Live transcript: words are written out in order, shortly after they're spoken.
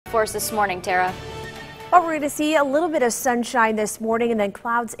for us this morning, Tara? Well, we're going to see a little bit of sunshine this morning and then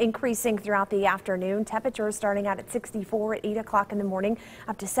clouds increasing throughout the afternoon. Temperatures starting out at 64 at 8 o'clock in the morning,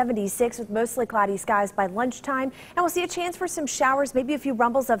 up to 76 with mostly cloudy skies by lunchtime. And we'll see a chance for some showers, maybe a few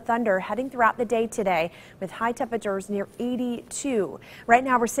rumbles of thunder heading throughout the day today with high temperatures near 82. Right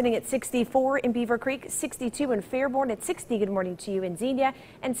now we're sitting at 64 in Beaver Creek, 62 in Fairborn, at 60. Good morning to you in Xenia,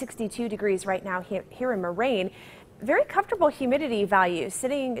 and 62 degrees right now here in Moraine. Very comfortable humidity values,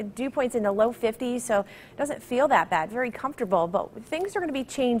 sitting dew points in the low 50s, so it doesn't feel that bad. Very comfortable, but things are going to be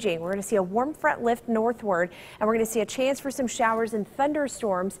changing. We're going to see a warm front lift northward, and we're going to see a chance for some showers and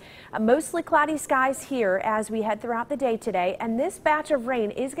thunderstorms. Mostly cloudy skies here as we head throughout the day today, and this batch of rain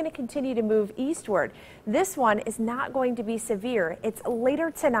is going to continue to move eastward. This one is not going to be severe. It's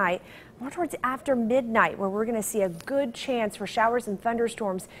later tonight, more towards after midnight, where we're going to see a good chance for showers and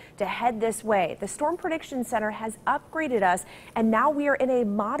thunderstorms to head this way. The Storm Prediction Center has upgraded us, and now we are in a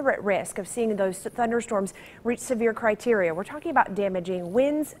moderate risk of seeing those thunderstorms reach severe criteria. We're talking about damaging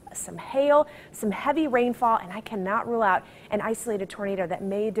winds, some hail, some heavy rainfall, and I cannot rule out an isolated tornado that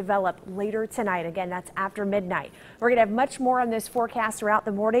may develop later tonight. Again, that's after midnight. We're going to have much more on this forecast throughout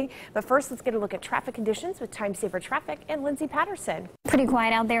the morning, but first let's get a look at traffic conditions with Time Saver Traffic and Lindsay Patterson. Pretty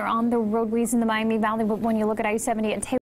quiet out there on the roadways in the Miami Valley, but when you look at I-70 at Taylor